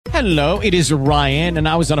Hello, it is Ryan, and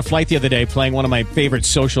I was on a flight the other day playing one of my favorite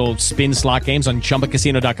social spin slot games on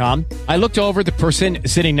ChumbaCasino.com. I looked over at the person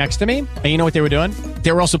sitting next to me, and you know what they were doing?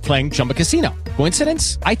 They were also playing Chumba Casino.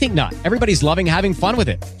 Coincidence? I think not. Everybody's loving having fun with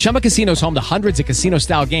it. Chumba Casino is home to hundreds of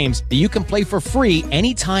casino-style games that you can play for free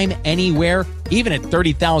anytime, anywhere, even at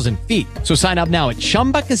 30,000 feet. So sign up now at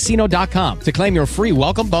ChumbaCasino.com to claim your free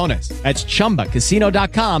welcome bonus. That's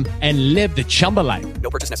ChumbaCasino.com and live the Chumba life.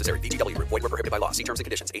 No purchase necessary. VGW. Void where prohibited by law. See terms and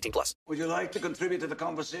conditions. 18+. Would you like to contribute to the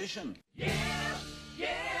conversation? Yeah,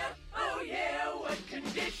 oh yeah, what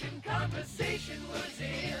condition conversation was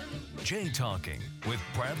in. Jay Talking with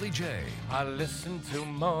Bradley Jay. I listen to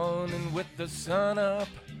Morning with the Sun Up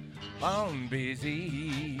on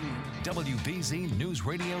BZ. WBZ News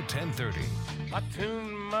Radio 1030. I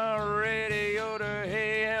tune my radio to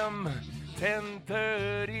AM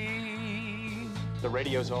 1030. The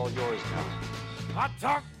radio's all yours now. I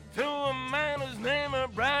talked to a man whose name is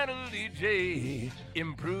Bradley J.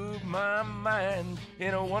 Improved my mind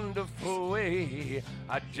in a wonderful way.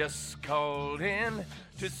 I just called in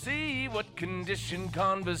to see what condition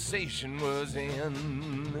conversation was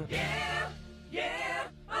in. Yeah,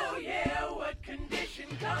 oh yeah, what condition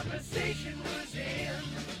conversation was in.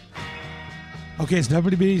 Okay, it's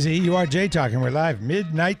WBZ. You are Jay Talking. We're live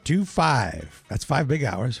midnight to 5. That's 5 big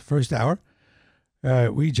hours. First hour.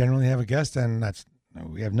 We generally have a guest, and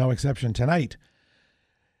we have no exception tonight.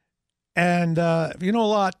 And you know a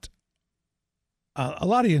lot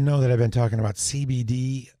of you know that I've been talking about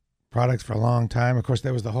CBD products for a long time. Of course,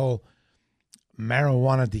 there was the whole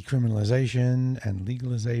marijuana decriminalization and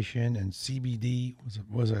legalization, and CBD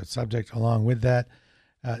was a subject along with that.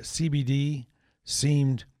 CBD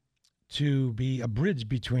seemed to be a bridge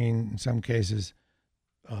between, in some cases,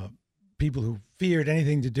 people who feared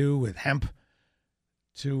anything to do with hemp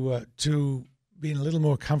to being a little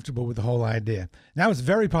more comfortable with the whole idea. Now it's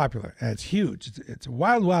very popular, and it's huge. It's a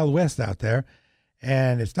wild, wild west out there,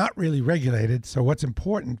 and it's not really regulated. So what's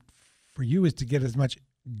important for you is to get as much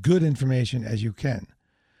good information as you can.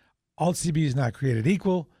 All CBD is not created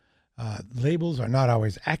equal. Labels are not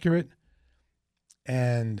always accurate,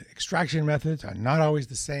 and extraction methods are not always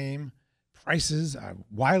the same. Prices are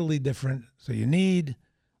wildly different, so you need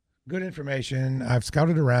good information. I've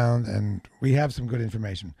scouted around, and we have some good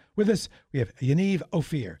information. With us, we have Yaniv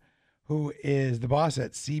Ophir, who is the boss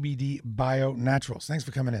at CBD Bio Naturals. Thanks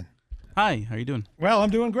for coming in. Hi, how are you doing? Well,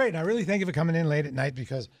 I'm doing great, and I really thank you for coming in late at night,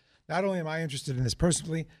 because not only am I interested in this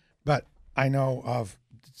personally, but I know of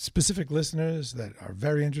specific listeners that are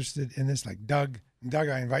very interested in this, like Doug. Doug,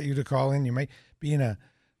 I invite you to call in. You may be a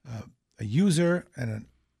user and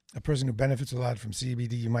a person who benefits a lot from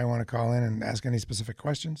CBD. You might want to call in and ask any specific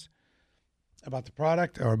questions about the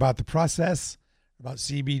product or about the process, about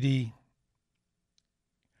CBD.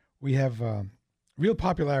 We have real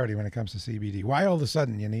popularity when it comes to CBD. Why all of a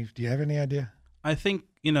sudden, Yaniv? Do you have any idea? I think,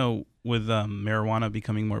 with marijuana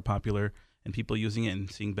becoming more popular and people using it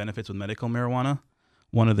and seeing benefits with medical marijuana,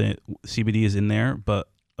 one of the CBD is in there, but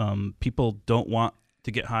people don't want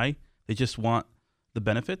to get high. They just want the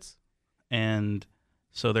benefits. And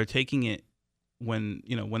so they're taking it when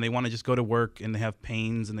they want to just go to work and they have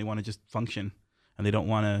pains and they want to just function, and they don't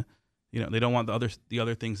want to, they don't want the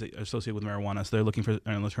other things that are associated with marijuana. So they're looking for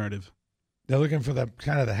an alternative. They're looking for the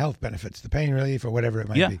kind of the health benefits, the pain relief or whatever it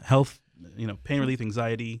might be. Yeah, health, pain relief,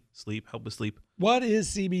 anxiety, sleep, help with sleep. What is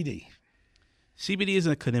CBD? CBD is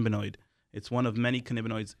a cannabinoid. It's one of many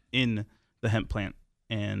cannabinoids in the hemp plant,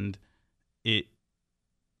 and it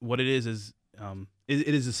is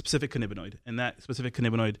a specific cannabinoid, and that specific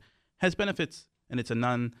cannabinoid has benefits, and it's a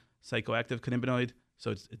non-psychoactive cannabinoid,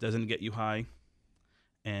 so it doesn't get you high,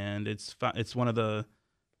 and it's one of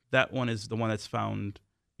that one is the one that's found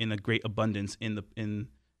in a great abundance in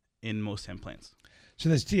most hemp plants. So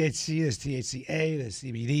there's THC, there's THCA, there's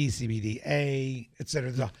CBD, CBDA, et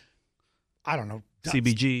cetera. I don't know.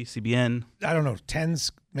 CBG, CBN. I don't know,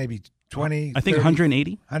 tens, maybe 20, I think 30,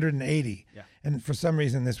 180. 180. Yeah. And for some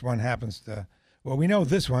reason, this one happens to, we know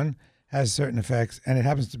this one has certain effects, and it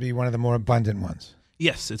happens to be one of the more abundant ones.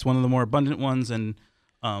 Yes, it's one of the more abundant ones, and,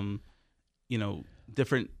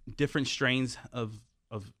 different strains of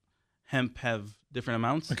hemp have different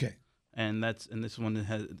amounts. Okay. And this one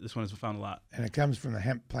has found a lot. And it comes from the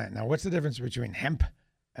hemp plant. Now, what's the difference between hemp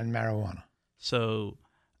and marijuana? So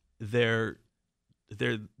they're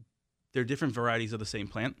different varieties of the same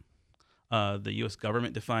plant. The U.S.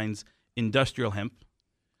 government defines industrial hemp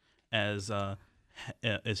as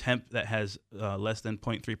hemp that has less than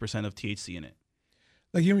 0.3% of THC in it.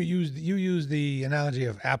 Like you use the analogy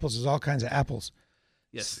of apples. There's all kinds of apples.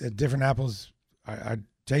 Yes. Different apples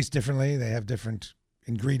taste differently. They have different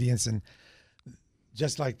ingredients, and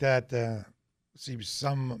just like that, see,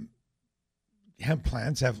 some hemp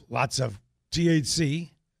plants have lots of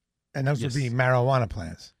THC, and those would be marijuana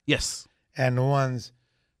plants. Yes. And the ones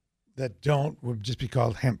that don't would just be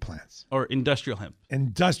called hemp plants. Or industrial hemp.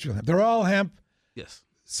 Industrial hemp. They're all hemp. Yes.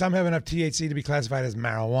 Some have enough THC to be classified as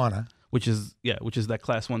marijuana. Which is that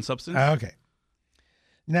class 1 substance. Okay.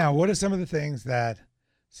 Now, what are some of the things that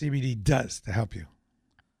CBD does to help you?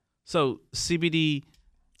 So CBD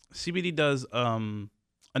does a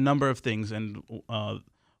number of things, and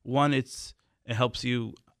one, it helps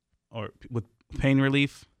you with pain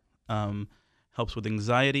relief, helps with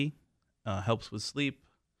anxiety, helps with sleep,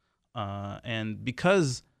 and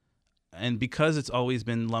because it's always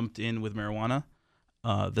been lumped in with marijuana,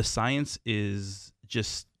 the science is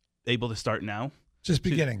just able to start now. Just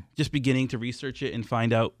beginning to research it and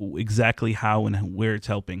find out exactly how and where it's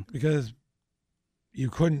helping. Because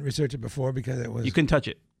you couldn't research it before because it was... You couldn't touch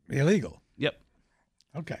it. Illegal. Yep.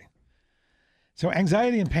 Okay. So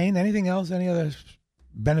anxiety and pain, anything else? Any other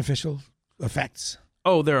beneficial effects?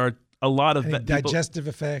 Oh, there are a lot of... digestive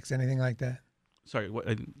effects, anything like that? Sorry,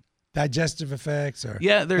 what? Digestive effects or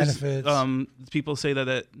there's benefits? People say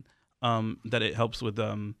that it helps with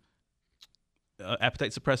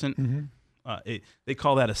appetite suppressant. Mm-hmm. They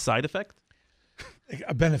call that a side effect.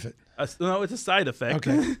 A benefit. No, it's a side effect.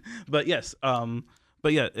 Okay. But yes,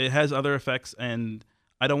 it has other effects, and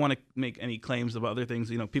I don't want to make any claims about other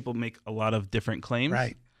things. People make a lot of different claims.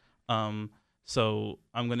 Right. So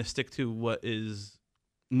I'm going to stick to what is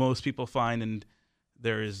most people find, and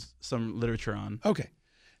there is some literature on. Okay.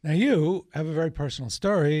 Now you have a very personal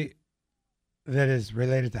story that is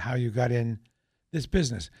related to how you got in this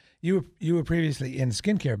business. You were previously in the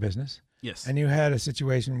skincare business. Yes. And you had a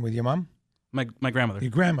situation with your mom? My grandmother.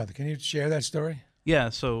 Your grandmother. Can you share that story? Yeah.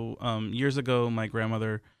 So years ago, my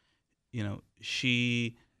grandmother,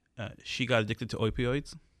 she got addicted to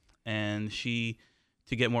opioids, and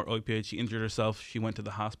to get more opioids, she injured herself. She went to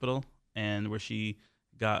the hospital, and where she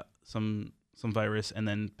got some virus and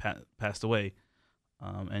then passed away.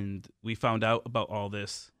 And we found out about all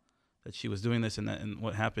this, that she was doing this and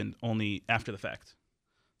what happened only after the fact.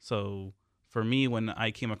 So for me, when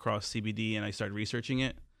I came across CBD and I started researching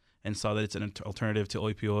it and saw that it's an alternative to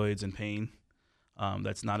opioids and pain,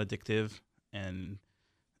 that's not addictive, and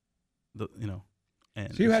so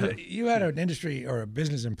you had an industry or a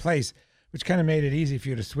business in place, which kind of made it easy for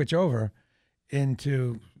you to switch over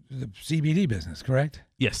into the CBD business, correct?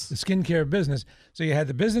 Yes. The skincare business. So you had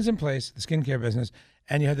the business in place, the skincare business,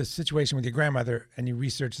 and you had the situation with your grandmother, and you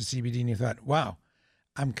researched the CBD, and you thought, wow,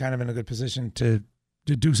 I'm kind of in a good position to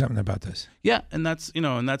do something about this. Yeah, and that's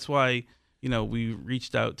why, we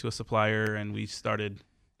reached out to a supplier, and we started,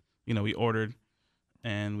 we ordered,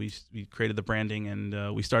 and we created the branding,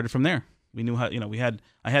 and we started from there. We knew how,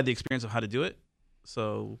 I had the experience of how to do it,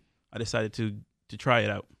 so I decided to try it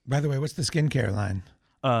out. By the way, what's the skincare line?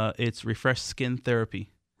 It's Refresh Skin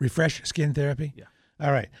Therapy. Refresh Skin Therapy? Yeah.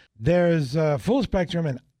 All right. There's full spectrum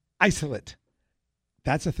and isolate.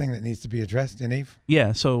 That's a thing that needs to be addressed, Yaniv.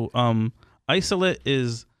 Yeah. So isolate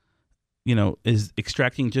is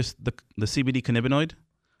extracting just the CBD cannabinoid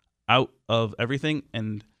out of everything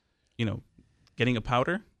and, getting a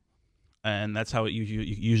powder. And that's how you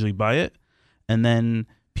usually buy it. And then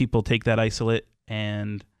people take that isolate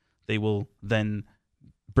and they will then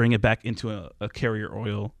bring it back into a carrier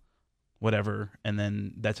oil, whatever, and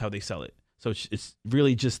then that's how they sell it. So it's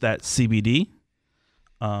really just that CBD,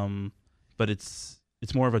 but it's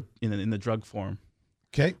more of in the drug form.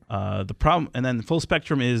 Okay. The problem, and then full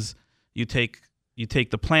spectrum is you take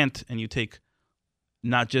the plant and you take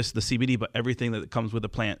not just the CBD, but everything that comes with the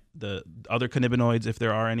plant, the other cannabinoids, if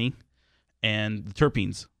there are any, and the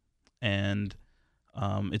terpenes, and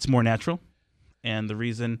it's more natural. And the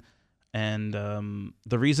reason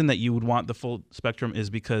that you would want the full spectrum is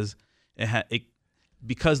because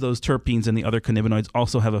because those terpenes and the other cannabinoids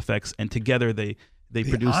also have effects, and together they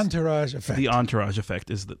produce entourage effect. The entourage effect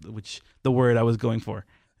is the word I was going for,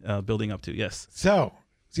 building up to. Yes. So,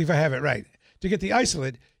 see if I have it right. To get the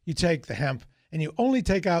isolate, you take the hemp and you only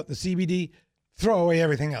take out the CBD, throw away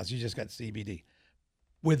everything else. You just got CBD.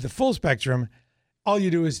 With the full spectrum, all you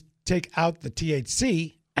do is take out the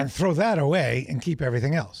THC and throw that away and keep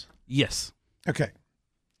everything else. Yes. Okay.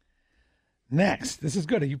 Next, this is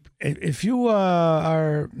good. If you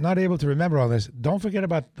are not able to remember all this, don't forget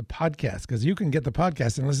about the podcast, because you can get the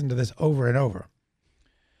podcast and listen to this over and over.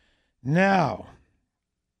 Now,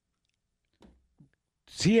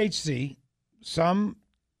 THC, some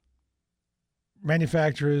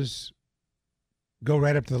manufacturers go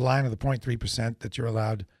right up to the line of the 0.3% that you're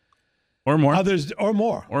allowed. Or more. Others, or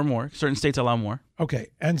more. Or more. Certain states allow more. Okay.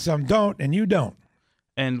 And some don't, and you don't.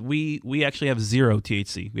 And we actually have 0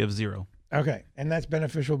 THC. We have 0. Okay, and that's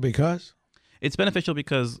beneficial because? It's beneficial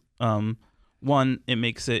because one, it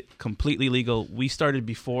makes it completely legal. We started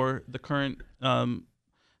before the current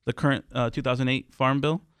 2008 Farm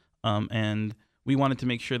Bill, and we wanted to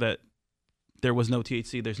make sure that there was no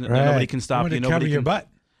THC. There's nobody can stop you. You Nobody cover your can, butt.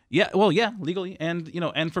 Yeah, well, yeah, legally, and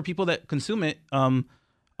and for people that consume it, a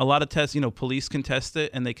lot of tests, police can test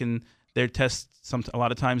it, and their tests a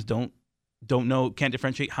lot of times can't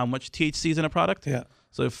differentiate how much THC is in a product. Yeah.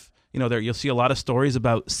 So if you'll see a lot of stories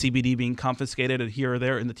about CBD being confiscated here or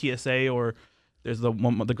there in the TSA, or there's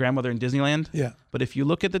the grandmother in Disneyland. Yeah. But if you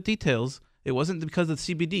look at the details, it wasn't because of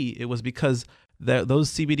CBD. It was because those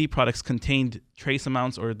CBD products contained trace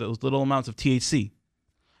amounts or those little amounts of THC,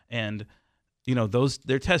 and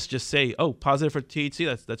their tests just say, oh, positive for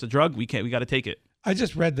THC. That's a drug. We got to take it. I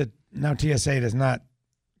just read that now TSA does not.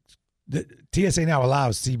 The TSA now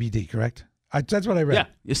allows CBD, correct? That's what I read.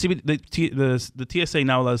 Yeah, the TSA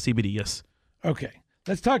now allows CBD. Yes. Okay,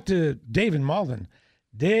 let's talk to Dave in Malden.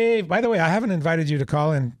 Dave, by the way, I haven't invited you to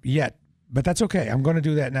call in yet, but that's okay. I'm going to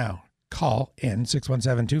do that now. Call in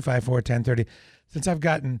 617-254-1030. Since I've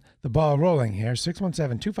gotten the ball rolling here,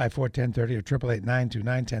 617-254-1030 or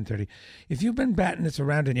 888-929-1030. If you've been batting this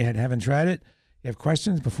around and you haven't tried it, you have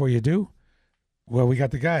questions before you do, well, we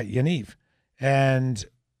got the guy, Yaniv. And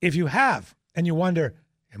if you have, and you wonder,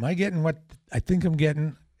 am I getting what I think I'm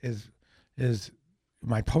getting? Is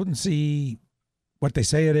my potency what they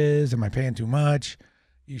say it is? Am I paying too much?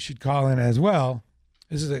 You should call in as well.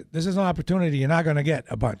 This is an opportunity you're not going to get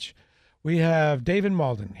a bunch. We have Dave in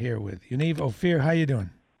Malden here with Yaniv Ophir. How you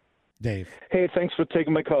doing, Dave? Hey, thanks for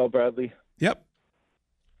taking my call, Bradley. Yep.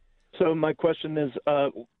 So my question is,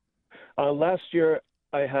 last year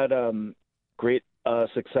I had great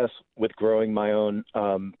success with growing my own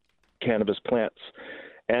cannabis plants,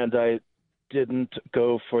 and I didn't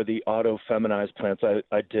go for the auto-feminized plants. I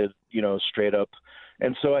did, straight up.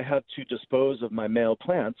 And so I had to dispose of my male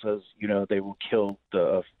plants as, they will kill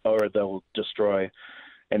or they'll destroy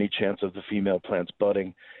any chance of the female plants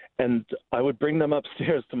budding. And I would bring them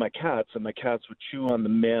upstairs to my cats, and my cats would chew on the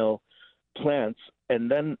male plants. And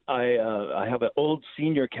then I have an old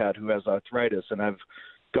senior cat who has arthritis, and I've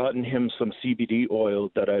gotten him some CBD oil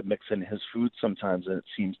that I mix in his food sometimes, and it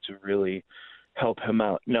seems to really help him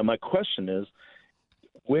out. Now, my question is,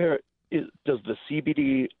 does the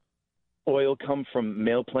CBD oil come from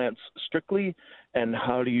male plants strictly, and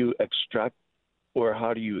how do you extract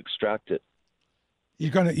it?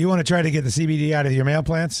 You want to try to get the CBD out of your male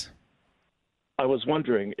plants? I was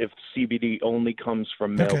wondering if CBD only comes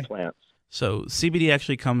from male plants. So CBD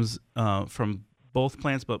actually comes from both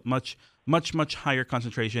plants, but much, much, much higher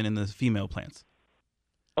concentration in the female plants.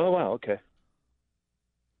 Oh, wow. Okay.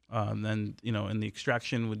 Then, in the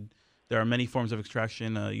extraction there are many forms of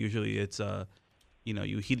extraction. Usually it's,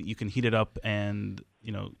 you can heat it up and,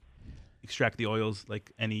 extract the oils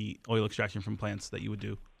like any oil extraction from plants that you would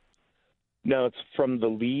do. Now it's from the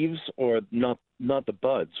leaves or not the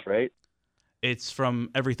buds, right? It's from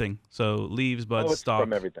everything. So leaves, buds, stalk.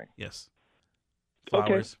 From everything. Yes. Flowers.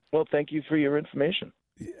 Okay. Well, thank you for your information.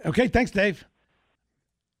 Okay. Thanks, Dave.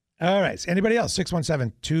 All right. So anybody else?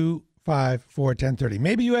 617-254-1030.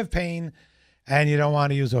 Maybe you have pain and you don't want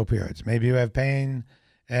to use opioids. Maybe you have pain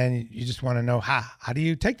and you just want to know how do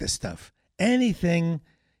you take this stuff? Anything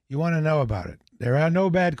you want to know about it. There are no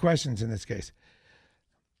bad questions in this case.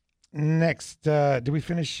 Next, do we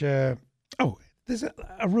finish? There's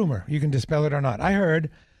a rumor. You can dispel it or not. I heard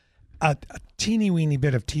a teeny weeny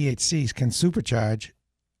bit of THC can supercharge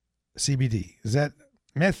CBD. Is that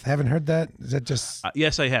myth? Haven't heard that. Is that just?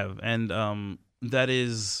 Yes, I have, and that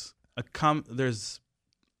is there's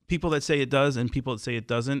people that say it does and people that say it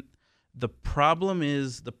doesn't. The problem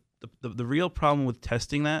is the real problem with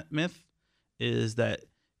testing that myth is that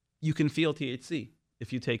you can feel THC.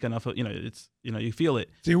 If you take enough, you feel it.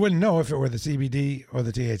 So you wouldn't know if it were the CBD or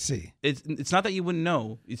the THC. It's not that you wouldn't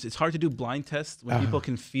know. It's hard to do blind tests when people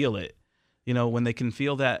can feel it. When they can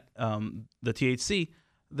feel that the THC,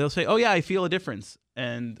 they'll say, "Oh yeah, I feel a difference."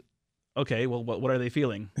 And okay, well, what are they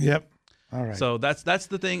feeling? Yep. All right. So that's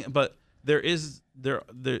the thing. But there's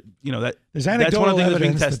anecdotal that's one of the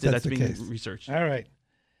things that's being evidence tested. that's the being case. researched. All right.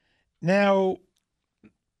 Now,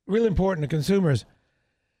 real important to consumers.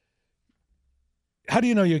 How do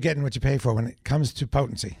you know you're getting what you pay for when it comes to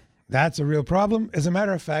potency? That's a real problem. As a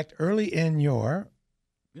matter of fact, early in your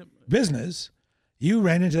business, you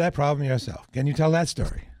ran into that problem yourself. Can you tell that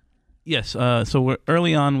story? Yes. So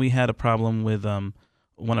early on, we had a problem with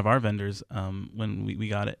one of our vendors when we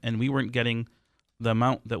got it, and we weren't getting the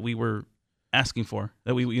amount that we were asking for,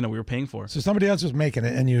 that we were paying for. So somebody else was making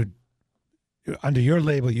it, and you under your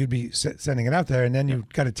label, you'd be sending it out there, and then you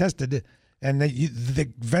got it tested, and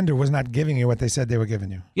the vendor was not giving you what they said they were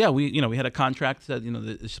giving you. Yeah, we had a contract that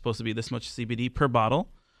that it's supposed to be this much CBD per bottle,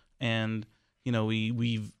 and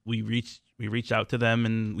we reached out to them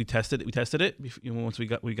and we tested it once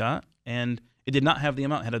we got, and it did not have the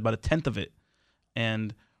amount. It had about a tenth of it,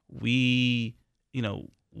 and we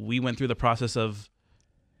went through the process of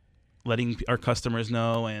letting our customers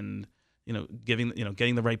know and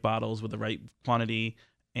getting the right bottles with the right quantity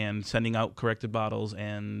and sending out corrected bottles,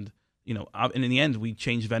 and and in the end we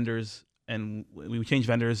changed vendors, and we changed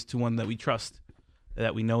vendors to one that we trust,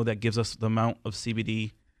 that we know that gives us the amount of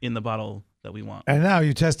CBD in the bottle that we want. And now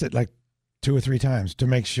you test it like 2 or 3 times to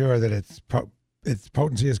make sure that its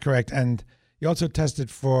potency is correct, and you also test it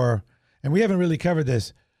for, and we haven't really covered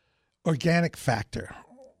this, organic factor.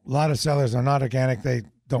 A lot of sellers are not organic. They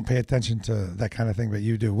don't pay attention to that kind of thing, but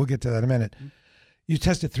you do. We'll get to that in a minute. You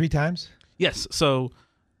test it 3 times? Yes. So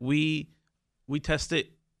we test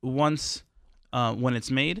it once when it's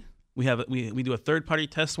made. We do a third-party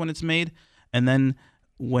test when it's made, and then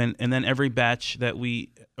every batch that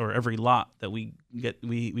or every lot that we get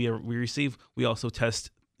we receive, we also test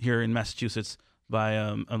here in Massachusetts by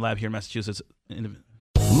a lab here in Massachusetts.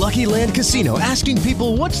 Lucky Land Casino, asking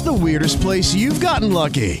people, what's the weirdest place you've gotten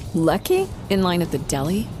lucky? Lucky? In line at the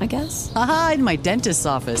deli, I guess? Aha, in my dentist's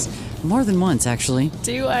office. More than once, actually.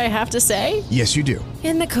 Do I have to say? Yes, you do.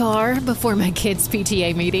 In the car before my kids'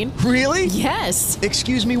 PTA meeting. Really? Yes.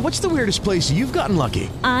 Excuse me, what's the weirdest place you've gotten lucky?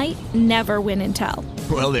 I never win and tell.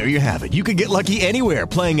 Well, there you have it. You can get lucky anywhere,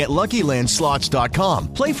 playing at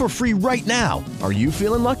LuckyLandSlots.com. Play for free right now. Are you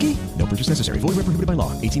feeling lucky? No purchase necessary. Void where prohibited by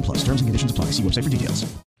law. 18+. Terms and conditions apply. See website for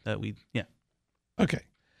details. Okay.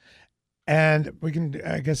 And we can,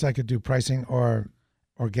 I guess I could do pricing or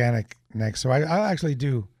organic next. So I'll actually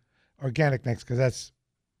do organic next because that's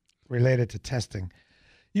related to testing.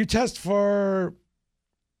 You test for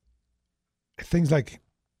things like,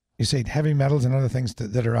 you say, heavy metals and other things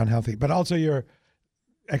that are unhealthy, but also your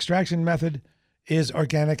extraction method is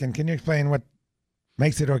organic. And can you explain what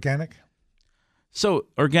makes it organic? So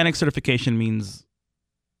organic certification means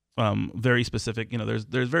very specific.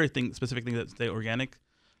 There's very specific things that say organic.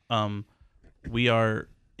 We are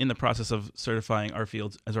in the process of certifying our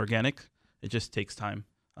fields as organic. It just takes time.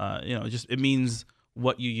 It means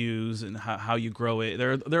what you use and how you grow it.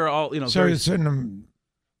 They're all So there's certain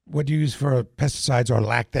what you use for pesticides or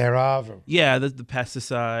lack thereof. Or? Yeah, the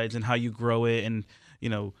pesticides and how you grow it, and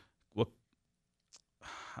what.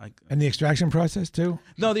 And the extraction process too?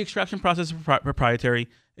 No, the extraction process is proprietary.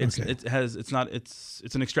 It's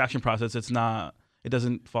an extraction process. It's not. It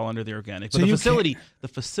doesn't fall under the organic. But So the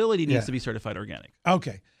facility needs to be certified organic.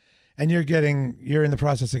 Okay. And you're in the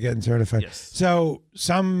process of getting certified. Yes. So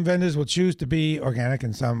some vendors will choose to be organic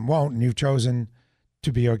and some won't, and you've chosen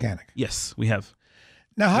to be organic. Yes, we have.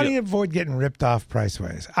 Now, how do you avoid getting ripped off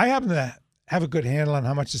price-wise? I happen to have a good handle on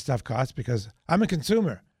how much this stuff costs because I'm a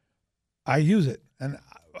consumer. I use it. And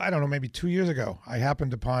I don't know, maybe 2 years ago, I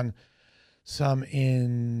happened upon some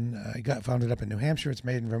found it up in New Hampshire. It's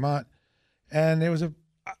made in Vermont. And there's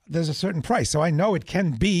a certain price. So I know it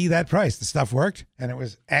can be that price. The stuff worked, and it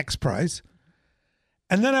was X price.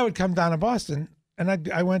 And then I would come down to Boston, and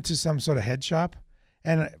I went to some sort of head shop,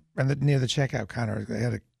 and near the checkout counter, they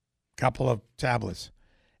had a couple of tablets.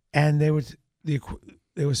 And they were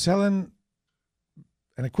selling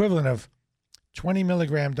an equivalent of 20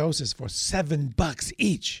 milligram doses for $7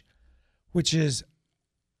 each, which is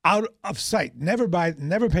out of sight. Never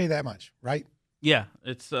pay that much, right? Yeah,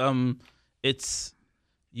 it's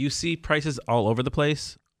you see prices all over the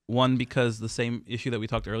place. One, because the same issue that we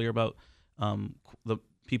talked earlier about, the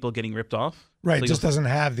people getting ripped off. Right, So it just doesn't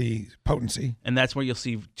have the potency. and that's where you'll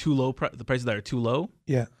see too low the prices that are too low.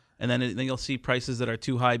 Yeah. And then you'll see prices that are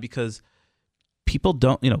too high because people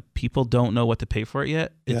don't know what to pay for it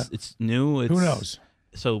yet. It's new. Who knows?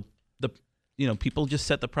 So people just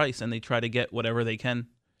set the price and they try to get whatever they can.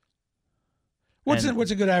 What's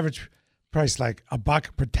a good average price, like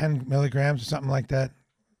 $1 per 10 milligrams or something like that?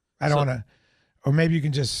 I don't want to, or maybe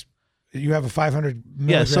you have a 500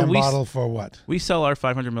 milligram bottle for what? We sell our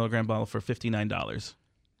 500 milligram bottle for $59.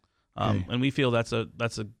 And we feel that's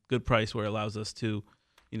a good price where it allows us to,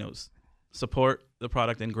 support the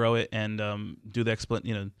product and grow it and do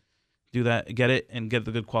that, get it and get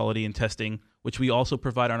the good quality and testing, which we also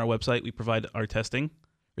provide on our website. We provide our testing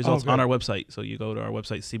results on our website. So you go to our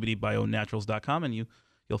website, cbdbionaturals.com, and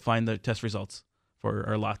you'll find the test results for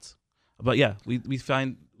our lots. But yeah, we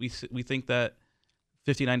think that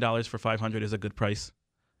 $59 for 500 is a good price.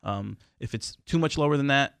 If it's too much lower than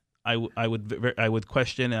that, I would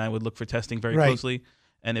question and I would look for testing very closely.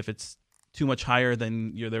 And if it's too much higher,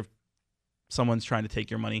 then someone's trying to take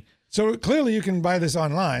your money. So clearly you can buy this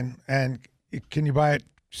online, and can you buy it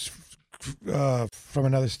from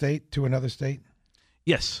another state to another state?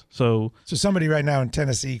 Yes. So somebody right now in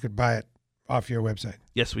Tennessee could buy it off your website.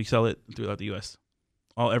 Yes, we sell it throughout the U.S.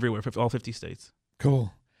 Everywhere, all 50 states.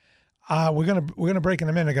 Cool. We're gonna break in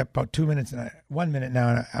a minute. I got about 2 minutes and 1 minute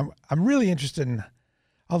now, and I'm really interested in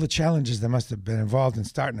all the challenges that must have been involved in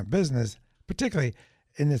starting a business, particularly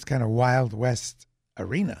in this kind of Wild West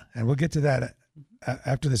arena. And we'll get to that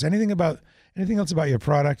after this. Anything else about your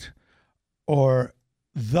product or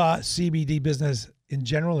the CBD business in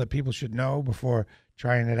general that people should know before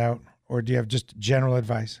trying it out, or do you have just general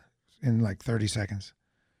advice in like 30 seconds?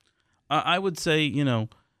 I would say,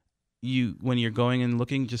 when you're going and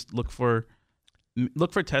looking, just look for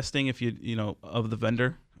testing if you of the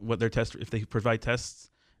vendor, what their test, if they provide tests,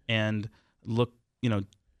 and look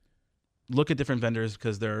at different vendors,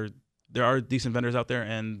 because there are decent vendors out there,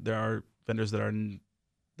 and there are vendors that are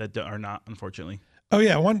not, unfortunately. Oh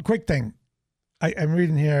yeah, one quick thing. I'm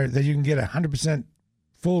reading here that you can get 100%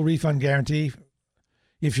 full refund guarantee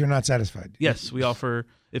if you're not satisfied. Yes, we offer.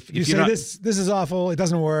 If you say this is awful, it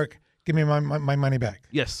doesn't work, give me my money back.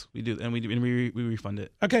 Yes, we do, and we refund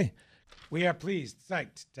it. Okay, we are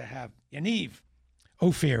psyched to have Yaniv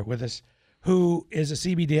Ophir with us, who is a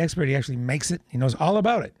CBD expert. He actually makes it. He knows all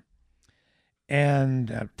about it.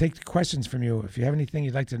 And take questions from you. If you have anything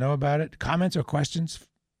you'd like to know about it, comments or questions.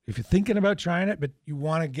 If you're thinking about trying it, but you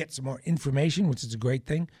want to get some more information, which is a great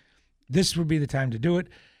thing, this would be the time to do it.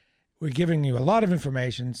 We're giving you a lot of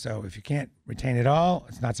information, so if you can't retain it all,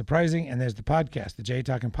 it's not surprising. And there's the podcast, the Jay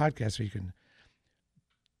Talking Podcast, so you can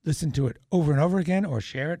listen to it over and over again or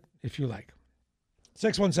share it if you like.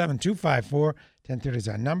 617-254-1030 is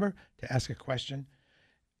our number to ask a question.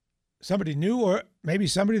 Somebody new, or maybe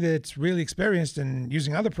somebody that's really experienced in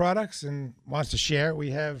using other products and wants to share. We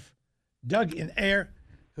have Doug in Air,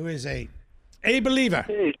 who is a believer.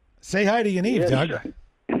 Hey. Say hi to Yaniv, Doug.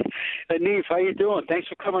 Yaniv, how you doing? Thanks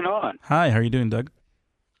for coming on. Hi, how are you doing, Doug?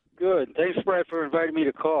 Good. Thanks, Brad, for inviting me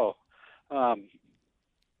to call. I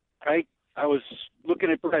was looking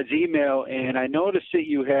at Brad's email, and I noticed that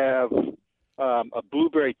you have a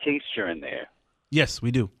blueberry tincture in there. Yes, we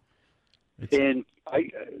do. And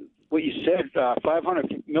what you said,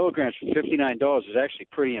 500 milligrams for $59 is actually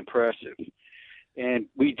pretty impressive. And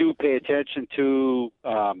we do pay attention to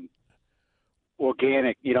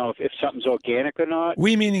organic, if something's organic or not.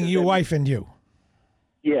 We meaning your wife and you?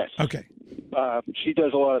 Yes. Okay. She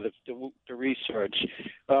does a lot of the research.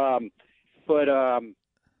 But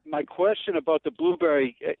my question about the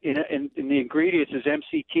blueberry in the ingredients is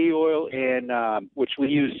MCT oil, and which we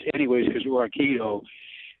use anyways because we're on keto,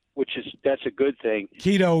 that's a good thing. A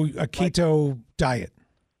keto diet.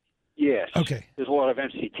 Yes. Okay. There's a lot of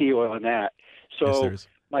MCT oil in that. So yes,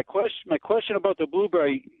 my question about the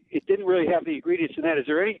blueberry, it didn't really have the ingredients in that.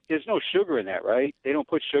 There's no sugar in that, right? They don't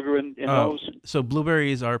put sugar in those? So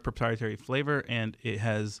blueberries are proprietary flavor, and it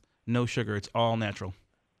has no sugar. It's all natural.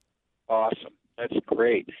 Awesome. That's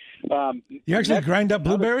great. You actually grind up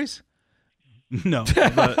blueberries? No.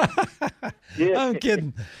 But Yeah. I'm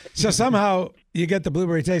kidding. So somehow you get the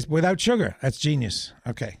blueberry taste without sugar. That's genius.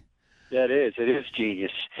 Okay. It is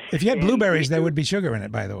genius. If you had blueberries, there would be sugar in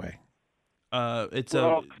it, by the way. It's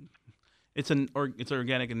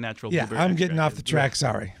organic and natural. Yeah, blueberry I'm getting extract. off the track.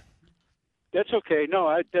 Sorry. That's okay.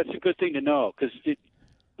 No, that's a good thing to know because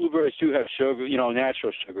blueberries do have sugar,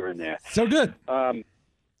 natural sugar in there. So good.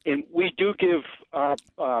 And we do give our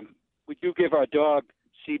dog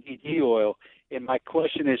CBD oil. And my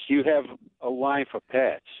question is, do you have a line for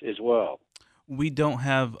pets as well? We don't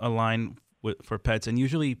have a line for pets, and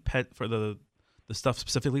usually for the stuff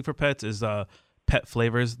specifically for pets is pet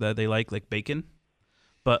flavors that they like bacon.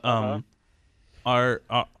 But our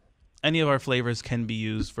any of our flavors can be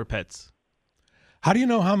used for pets. How do you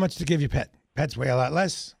know how much to give your pet? Pets weigh a lot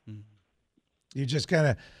less. Mm-hmm. You just kind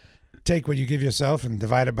of take what you give yourself and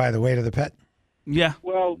divide it by the weight of the pet. Yeah.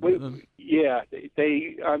 Well, I'm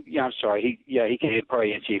sorry. He can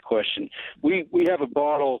probably answer your question. We have a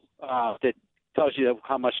bottle that tells you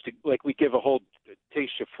how much to, we give a whole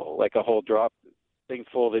tincture full, like a whole drop thing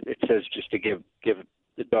full that it says just to give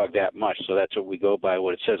the dog that much. So that's what we go by,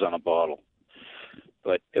 what it says on a bottle.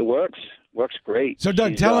 But it works great. So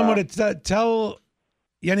Doug, tell tell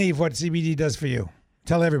Yaniv what CBD does for you.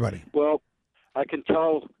 Tell everybody. Well, I can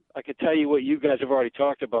tell you what you guys have already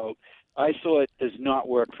talked about. Isolate does not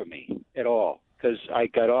work for me at all because I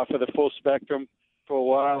got off of the full spectrum for a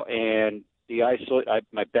while, and the isolate,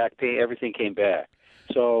 my back pain, everything came back.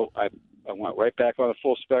 So I went right back on the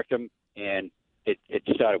full spectrum, and it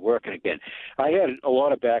started working again. I had a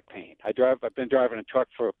lot of back pain. I've been driving a truck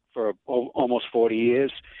for almost 40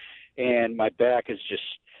 years, and my back is just.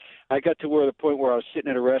 I got to the point where I was sitting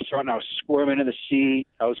at a restaurant and I was squirming in the seat.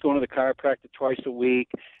 I was going to the chiropractor twice a week.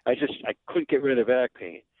 I couldn't get rid of the back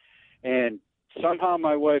pain, and somehow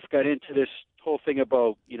my wife got into this whole thing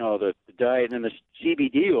about the diet and the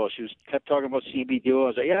CBD oil. She kept talking about CBD oil. I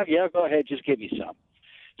was like, yeah, go ahead, just give me some.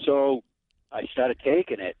 So I started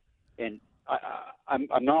taking it, and I'm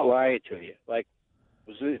not lying to you. Like,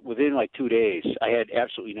 within like 2 days, I had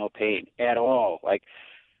absolutely no pain at all. Like,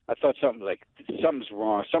 I thought something's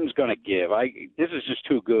wrong. Something's gonna give. This is just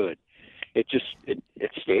too good. It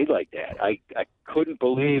stayed like that. I couldn't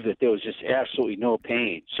believe that there was just absolutely no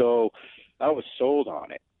pain. So I was sold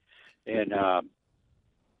on it, and I've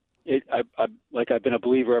been a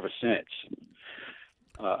believer ever since.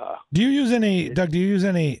 Do you use any, Doug? Do you use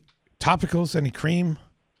any topicals? Any cream?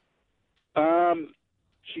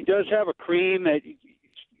 She does have a cream that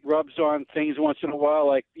rubs on things once in a while,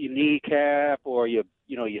 like your kneecap or your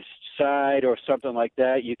side or something like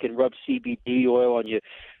that. You can rub CBD oil on you.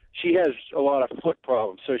 She has a lot of foot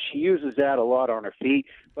problems, so she uses that a lot on her feet.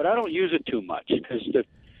 But I don't use it too much because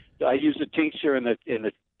I use the tincture and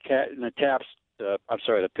the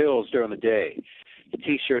pills during the day. The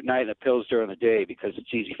tincture at night and the pills during the day because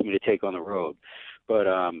it's easy for me to take on the road. But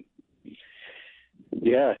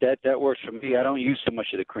yeah, that works for me. I don't use so much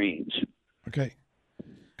of the creams. Okay,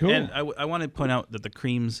 cool. And I want to point out that the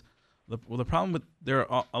creams, the problem with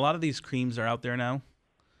a lot of these creams are out there now,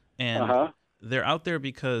 and they're out there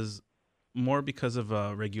because of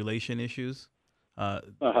regulation issues.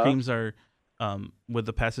 Creams are with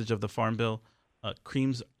the passage of the Farm Bill,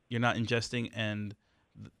 creams you're not ingesting, and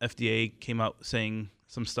the FDA came out saying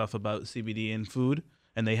some stuff about CBD in food,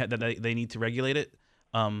 and they need to regulate it.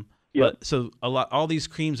 But so all these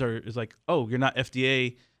creams is like, oh, you're not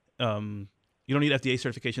FDA, you don't need FDA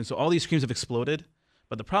certification. So all these creams have exploded.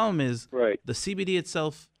 But the problem is the CBD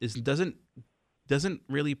itself doesn't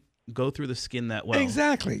really go through the skin that well.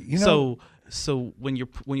 Exactly. So when you're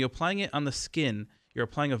applying it on the skin, you're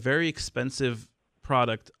applying a very expensive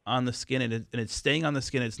product on the skin, and it's staying on the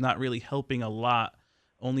skin. It's not really helping a lot.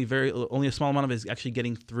 Only a small amount of it is actually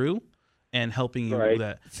getting through and helping you with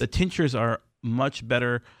that. The tinctures are much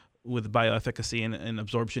better with bioefficacy and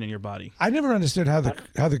absorption in your body. I never understood how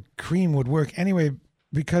the cream would work anyway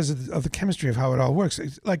because of the chemistry of how it all works.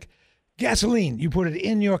 It's like gasoline. You put it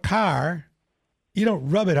in your car. You don't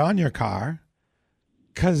rub it on your car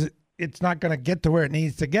because it's not going to get to where it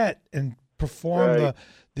needs to get and perform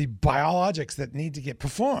the biologics that need to get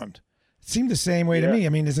performed. It seemed the same way to me. I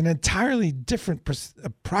mean, it's an entirely different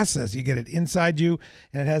process. You get it inside you,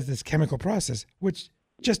 and it has this chemical process, which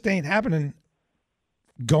just ain't happening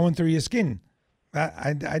going through your skin.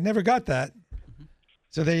 I never got that.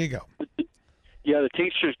 So there you go. Yeah, the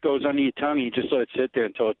tincture goes under your tongue, and you just let it sit there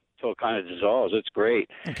until it kind of dissolves. It's great.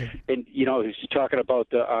 Okay. And, he's talking about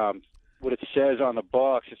the what it says on the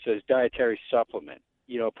box. It says dietary supplement.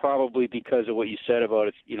 Probably because of what you said about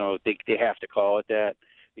it, they have to call it that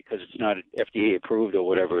because it's not FDA approved or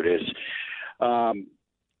whatever it is.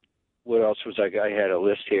 What else was I had a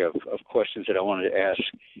list here of questions that I wanted to ask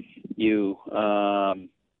you.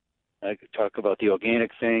 I could talk about the organic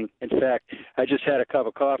thing. In fact, I just had a cup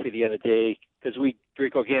of coffee the other day because we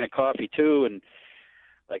drink organic coffee too, and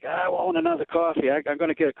I want another coffee. I'm going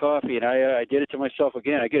to get a coffee, and I did it to myself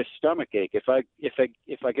again. I get a stomach ache if I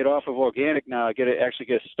get off of organic now. I actually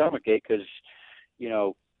get a stomach ache because,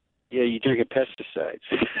 you're drinking pesticides.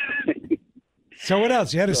 So what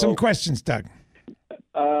else? You had some questions, Doug.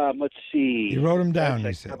 Let's see. You wrote them down.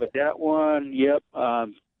 I covered that one. Yep.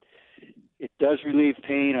 It does relieve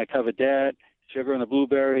pain. I covered that. Sugar in the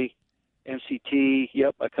blueberry, MCT.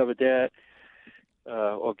 Yep, I covered that.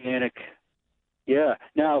 Organic. Yeah.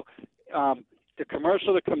 Now, the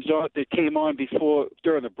commercial that comes on that came on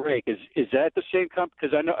during the break is that the same company?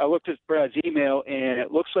 Because I looked at Brad's email and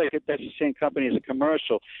it looks like that's the same company as a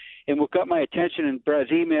commercial. And what got my attention in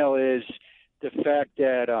Brad's email is the fact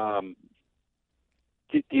that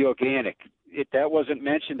the organic that wasn't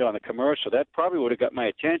mentioned on the commercial. That probably would have got my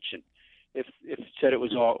attention if it said it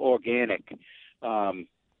was all organic.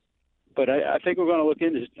 But I think we're going to look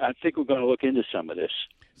into. I think we're going to look into some of this.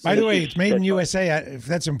 By the way, it's made in USA. If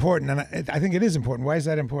that's important, and I think it is important. Why is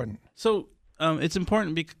that important? So it's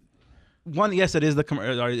important because one, yes, it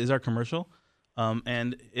is our commercial,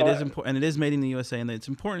 and it is important, and it is made in the USA, and it's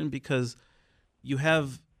important because you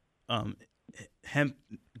have hemp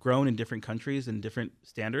grown in different countries and different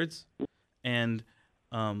standards, and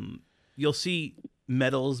you'll see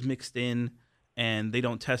metals mixed in, and they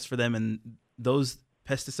don't test for them, and those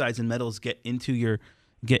pesticides and metals get into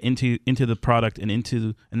the product and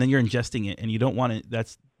then you're ingesting it, and you don't want it.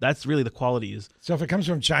 That's really the quality is. So if it comes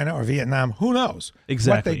from China or Vietnam, who knows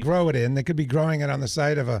Exactly. what they grow it in? They could be growing it on the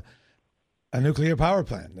site of a nuclear power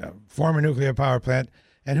plant, a former nuclear power plant,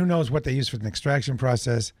 and who knows what they use for the extraction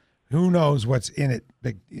process? Who knows what's in it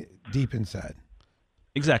deep inside?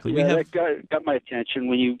 Exactly. Yeah, that got my attention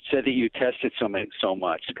when you said that you tested something so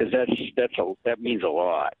much, because that means a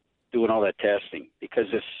lot, doing all that testing, because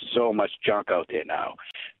there's so much junk out there now.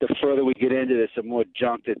 The further we get into this, the more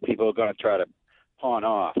junk that people are going to try to pawn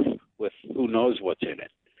off with who knows what's in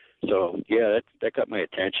it. So, yeah, that got my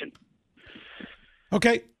attention.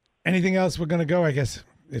 Okay. Anything else? We're going to go, I guess,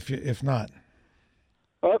 if not.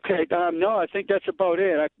 Okay. No, I think that's about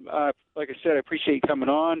it. Like I said, I appreciate you coming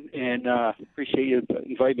on, and appreciate you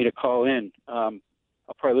inviting me to call in. I'll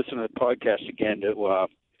probably listen to the podcast again to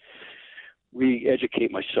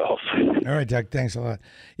re-educate myself. All right, Doug. Thanks a lot.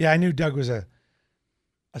 Yeah, I knew Doug was a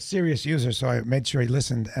serious user, so I made sure he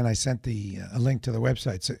listened, and I sent a link to the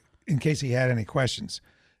website so in case he had any questions.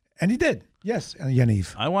 And he did. Yes,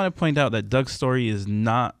 Yaniv. I want to point out that Doug's story is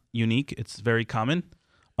not unique. It's very common.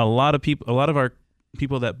 A lot of our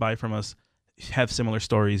people that buy from us have similar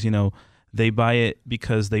stories. You know, they buy it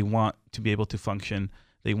because they want to be able to function.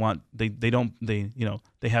 They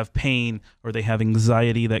have pain or they have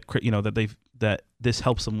anxiety that this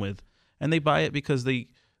helps them with, and they buy it because they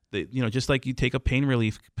just like you take a pain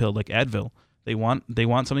relief pill like Advil. They want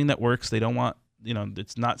something that works. They don't want,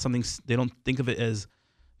 it's not something, they don't think of it as,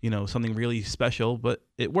 something really special, but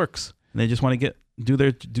it works. And they just want to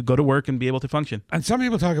go to work and be able to function. And some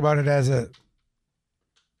people talk about it as an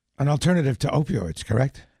alternative to opioids,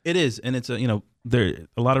 correct? It is, and it's a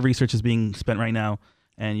lot of research is being spent right now,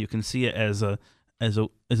 and you can see it as an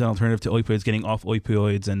alternative to opioids, getting off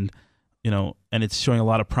opioids, and and it's showing a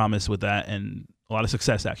lot of promise with that and a lot of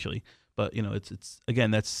success actually. But it's again,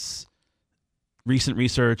 that's recent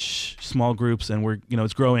research, small groups, and we're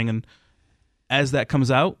it's growing, and as that comes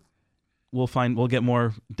out, we'll get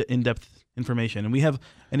more in-depth information. And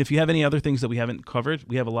if you have any other things that we haven't covered,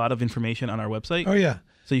 we have a lot of information on our website. Oh yeah.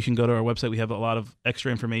 So you can go to our website. We have a lot of extra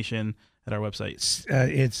information at our website.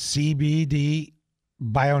 It's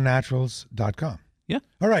cbdbionaturals.com. Yeah.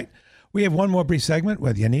 All right. We have one more brief segment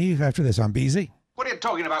with Yaniv after this on BZ. What are you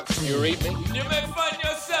talking about? You read me? You may find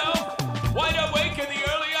yourself wide awake in the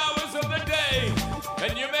early hours of the day,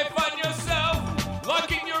 and you may find yourself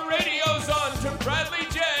locking your radios on to Bradley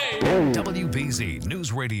J. WBZ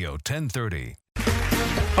News Radio 1030.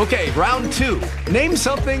 Okay, round two. Name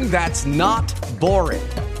something that's not boring.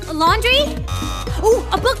 A laundry? Ooh,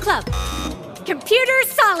 a book club. Computer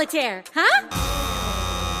solitaire, huh?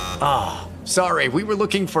 Ah, sorry, we were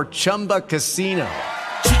looking for Chumba Casino.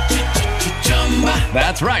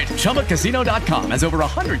 That's right, ChumbaCasino.com has over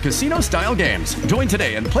 100 casino-style games. Join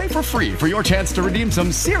today and play for free for your chance to redeem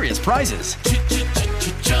some serious prizes.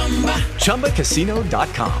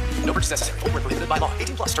 ChumbaCasino.com. No purchase necessary. Void where prohibited by law.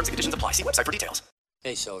 18+ terms and conditions apply. See website for details.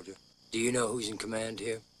 Hey, soldier. Do you know who's in command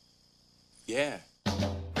here? Yeah.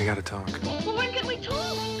 We gotta talk. Well, when can we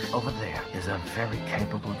talk? Over there is a very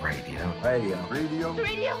capable radio.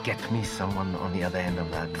 Radio? Get me someone on the other end of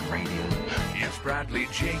that radio. It's Bradley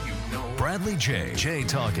J, Bradley J. J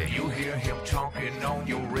talking. You hear him talking on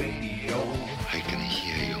your radio. I can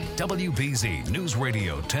hear you. WBZ News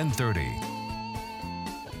Radio 1030.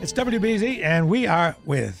 It's WBZ, and we are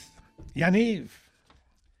with Yaniv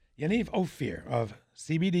Ophir of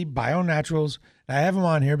CBD Bionaturals. I have him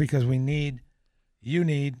on here because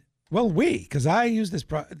because I use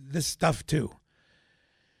this stuff too.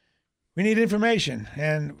 We need information,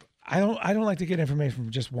 and I don't like to get information from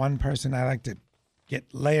just one person. I like to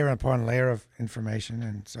get layer upon layer of information,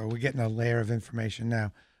 and so we're getting a layer of information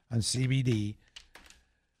now on CBD.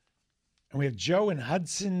 And we have Joe in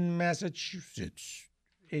Hudson, Massachusetts.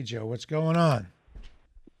 Hey, Joe, what's going on?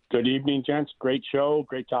 Good evening, gents. Great show.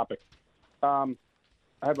 Great topic. I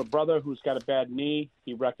have a brother who's got a bad knee.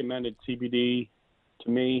 He recommended CBD to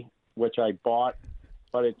me, which I bought,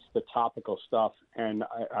 but it's the topical stuff. And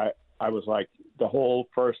I was like, the whole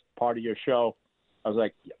first part of your show, I was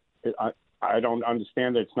like, I don't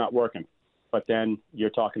understand that it's not working. But then you're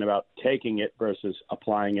talking about taking it versus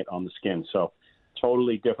applying it on the skin. So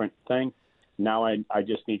totally different thing. Now I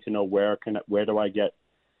just need to know where do I get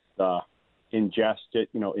the ingest it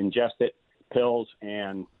pills,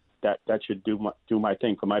 and that should do my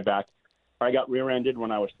thing for my back. I got rear-ended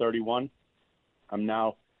when I was 31. I'm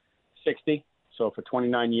now 60. So for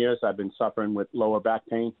 29 years, I've been suffering with lower back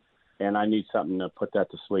pain, and I need something to put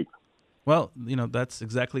that to sleep. Well, that's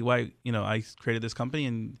exactly why, I created this company,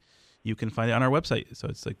 and, you can find it on our website. So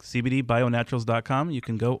it's like cbdbionaturals.com. You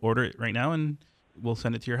can go order it right now, and we'll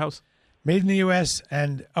send it to your house. Made in the U.S.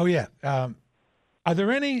 And, are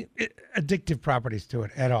there any addictive properties to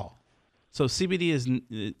it at all? So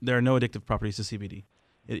CBD there are no addictive properties to CBD.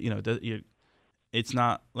 It's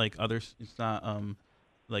not like others. It's not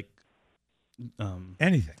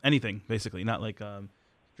anything basically. Not like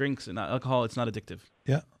drinks and not alcohol. It's not addictive.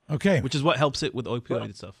 Yeah. Okay. Which is what helps it with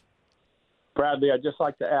opioid stuff. Bradley, I'd just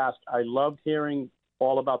like to ask, I loved hearing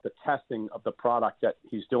all about the testing of the product that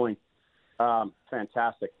he's doing.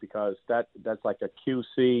 Fantastic, because that's like a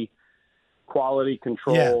QC quality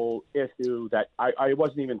control issue that I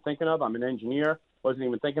wasn't even thinking of. I'm an engineer, wasn't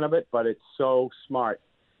even thinking of it, but it's so smart,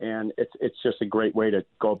 and it's just a great way to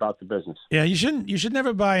go about the business. Yeah, you should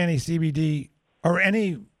never buy any CBD or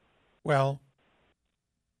any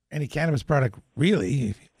cannabis product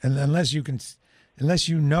really, unless you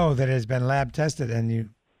know that it has been lab tested, and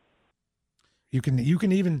you can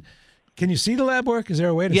even. Can you see the lab work? Is there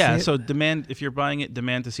a way to see it? Yeah, so if you're buying it,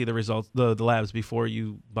 demand to see the results, the labs before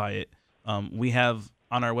you buy it. We have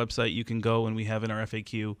on our website, you can go, and we have in our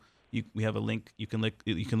FAQ, we have a link. You can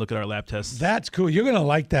look at our lab tests. That's cool. You're going to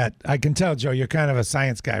like that. I can tell, Joe, you're kind of a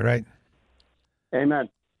science guy, right? Amen.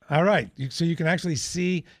 All right. So you can actually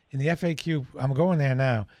see in the FAQ, I'm going there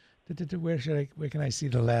now. Where can I see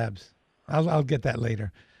the labs? I'll get that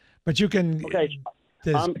later. But you can. Okay.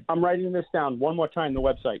 I'm writing this down one more time, the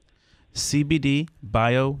website.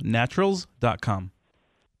 cbdbionaturals.com.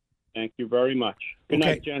 Thank you very much. Good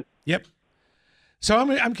night, Jen. Yep. So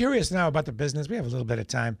I'm curious now about the business. We have a little bit of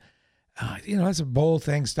time. It's a bold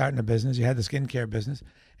thing, starting a business. You had the skincare business,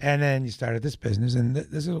 and then you started this business, and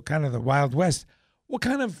this is kind of the Wild West. What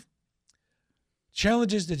kind of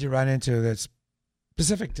challenges did you run into that's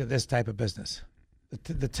specific to this type of business?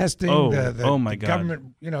 The testing, the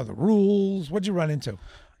government, the rules. What'd you run into?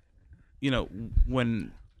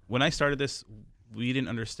 When I started this, we didn't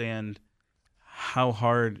understand how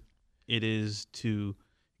hard it is to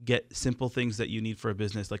get simple things that you need for a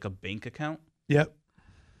business, like a bank account. Yep.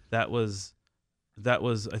 That was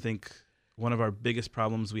I think one of our biggest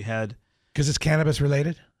problems we had. Because it's cannabis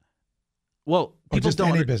related? Well, or people just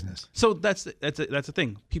don't any business. So that's the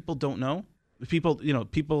thing. People don't know. People,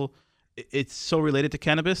 it's so related to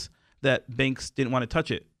cannabis that banks didn't want to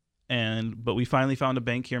touch it. But we finally found a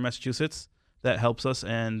bank here in Massachusetts that helps us,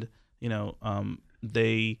 and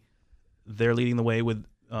they're leading the way with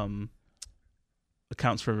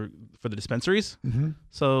accounts for the dispensaries. Mm-hmm.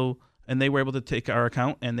 So, and they were able to take our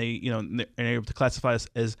account, and they're able to classify us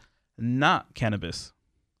as not cannabis.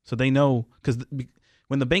 So they know, because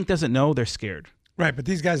when the bank doesn't know, they're scared. Right, but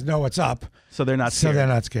these guys know what's up. So they're not scared. So they're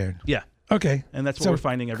not scared. Yeah. Okay. And that's what we're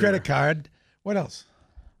finding everywhere. Credit card. What else?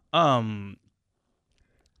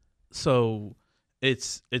 So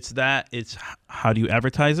it's how do you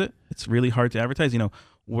advertise it? It's really hard to advertise.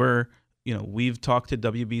 We've talked to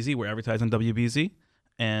WBZ. We're advertising on WBZ,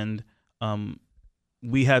 and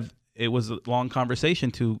it was a long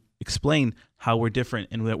conversation to explain how we're different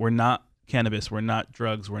and that we're not cannabis, we're not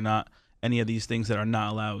drugs, we're not any of these things that are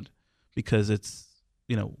not allowed, because it's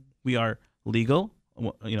we are legal.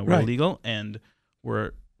 We're right. legal, and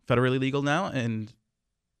we're federally legal now, and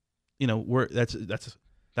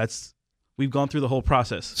that's we've gone through the whole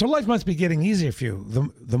process. So life must be getting easier for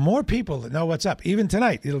you. The more people that know what's up, even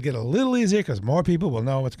tonight, it'll get a little easier because more people will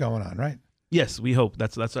know what's going on, right? Yes, we hope.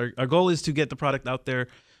 That's our goal, is to get the product out there,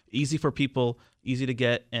 easy for people, easy to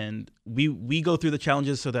get, and we go through the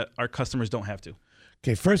challenges so that our customers don't have to.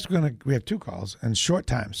 Okay, first we have 2 calls and short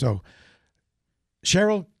time. So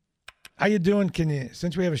Cheryl, how you doing?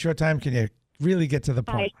 Since we have a short time, can you really get to the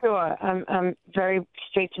point? Hi, sure. I'm very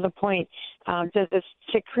straight to the point. Does it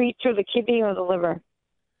secrete through the kidney or the liver?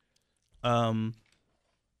 You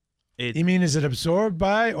mean, is it absorbed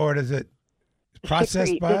by, or does it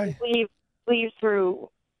processed by? Does it leave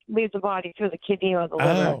the body through the kidney or the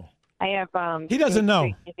liver? Oh. I have he doesn't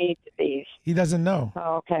know. Kidney disease. He doesn't know.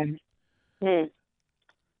 Oh, okay.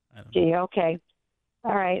 Gee, okay.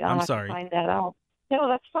 All right. I'll have sorry. to find that out. No,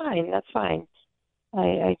 that's fine. That's fine.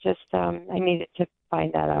 I just I needed to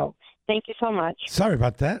find that out. Thank you so much. Sorry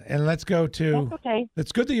about that. And let's go to. That's okay.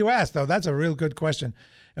 It's good that you asked, though. That's a real good question.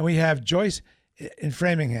 And we have Joyce in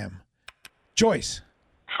Framingham. Joyce.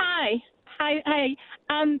 Hi. I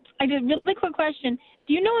did a really quick question.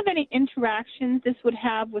 Do you know of any interactions this would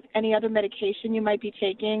have with any other medication you might be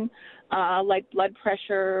taking, like blood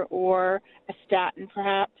pressure or a statin,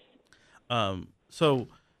 perhaps? So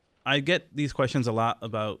I get these questions a lot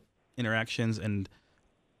about interactions, and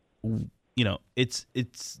it's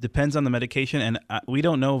depends on the medication, and we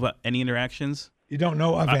don't know about any interactions. You don't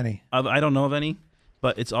know of any? I don't know of any,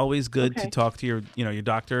 But it's always good to talk to your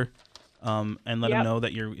doctor, and let them know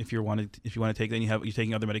that if you want to take, then you're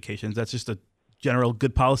taking other medications. That's just a general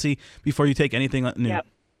good policy before you take anything new. Yep.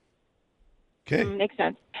 Okay. Makes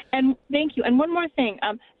sense. And thank you. And one more thing.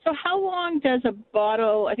 So how long does a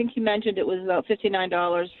bottle? I think you mentioned it was about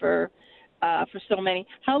 $59 for so many.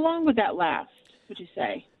 How long would that last? Would you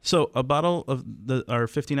say? So a bottle of our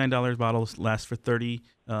 $59 bottles lasts for 30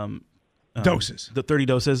 doses. The 30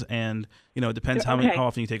 doses, and it depends how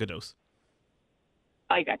often you take a dose.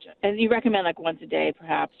 I gotcha. And you recommend like once a day,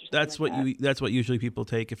 perhaps? That's what that's what usually people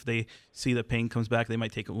take. If they see the pain comes back, they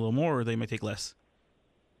might take a little more, or they might take less.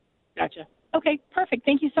 Gotcha. Okay, perfect.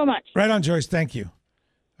 Thank you so much. Right on, Joyce. Thank you.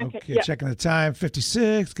 Okay, checking the time.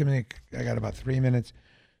 56. I got about 3 minutes.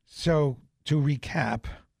 So to recap,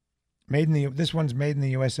 this one's made in the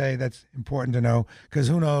USA. That's important to know because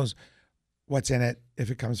who knows what's in it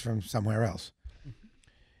if it comes from somewhere else.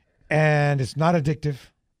 And it's not addictive.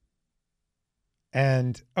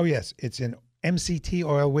 And, it's in MCT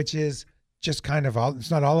oil, which is just kind of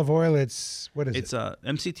it's not olive oil. What is it?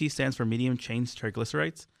 MCT stands for medium chain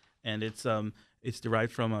triglycerides, and it's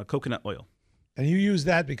derived from coconut oil. And you use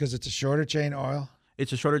that because it's a shorter chain oil?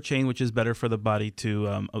 It's a shorter chain, which is better for the body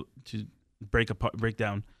to break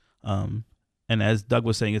down. And as Doug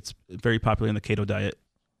was saying, it's very popular in the keto diet.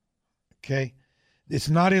 Okay. It's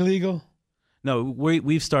not illegal? No,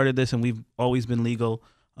 we've started this, and we've always been legal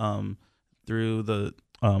through the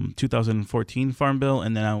 2014 Farm Bill,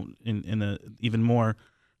 and then out in the even more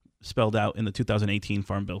spelled out in the 2018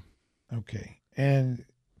 Farm Bill. Okay. And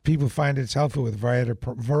people find it's helpful with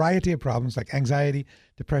variety of problems like anxiety,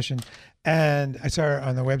 depression. And I saw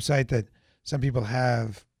on the website that some people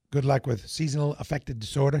have good luck with seasonal affective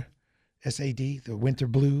disorder, SAD, the winter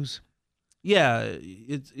blues. Yeah,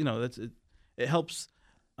 it helps.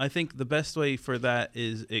 I think the best way for that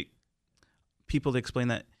is people to explain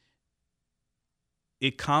that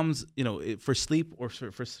it calms, for sleep or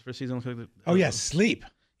for seasonal affective. Oh yes, sleep.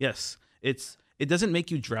 Yes, it doesn't make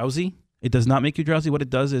you drowsy. It does not make you drowsy. What it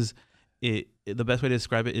does is, the best way to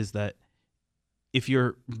describe it is that if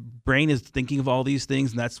your brain is thinking of all these things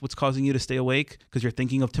and that's what's causing you to stay awake because you're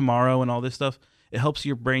thinking of tomorrow and all this stuff, it helps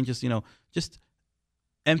your brain just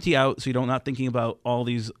empty out so you're not thinking about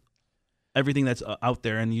everything that's out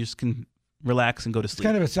there, and you just can relax and go to sleep. It's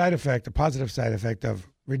kind of a positive side effect of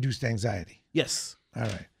reduced anxiety. Yes. All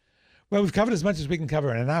right. Well, we've covered as much as we can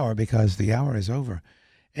cover in an hour because the hour is over.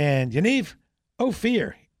 And Yaniv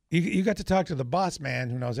Ophir, you got to talk to the boss man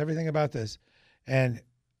who knows everything about this. And,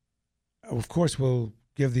 of course, we'll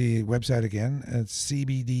give the website again. It's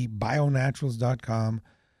cbdbionaturals.com.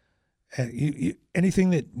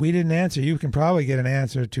 Anything that we didn't answer, you can probably get an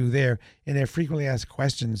answer to there. And they're frequently asked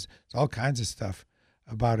questions. It's all kinds of stuff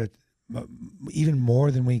about it, even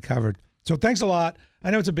more than we covered. So thanks a lot.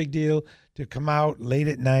 I know it's a big deal to come out late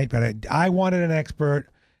at night, but I wanted an expert,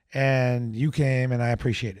 and you came, and I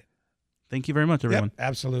appreciate it. Thank you very much, everyone. Yep,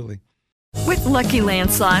 absolutely. With Lucky Land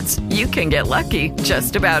Slots, you can get lucky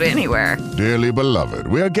just about anywhere. Dearly beloved,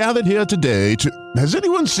 we are gathered here today to... Has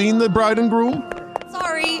anyone seen the bride and groom?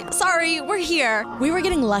 Sorry, we're here. We were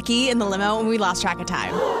getting lucky in the limo, and we lost track of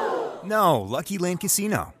time. No, Lucky Land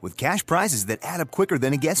Casino, with cash prizes that add up quicker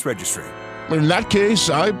than a guest registry. In that case,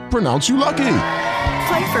 I pronounce you lucky.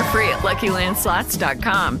 Play for free at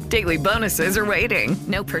LuckyLandSlots.com. Daily bonuses are waiting.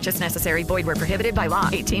 No purchase necessary. Void where prohibited by law.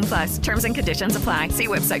 18+. Terms and conditions apply. See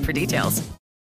website for details.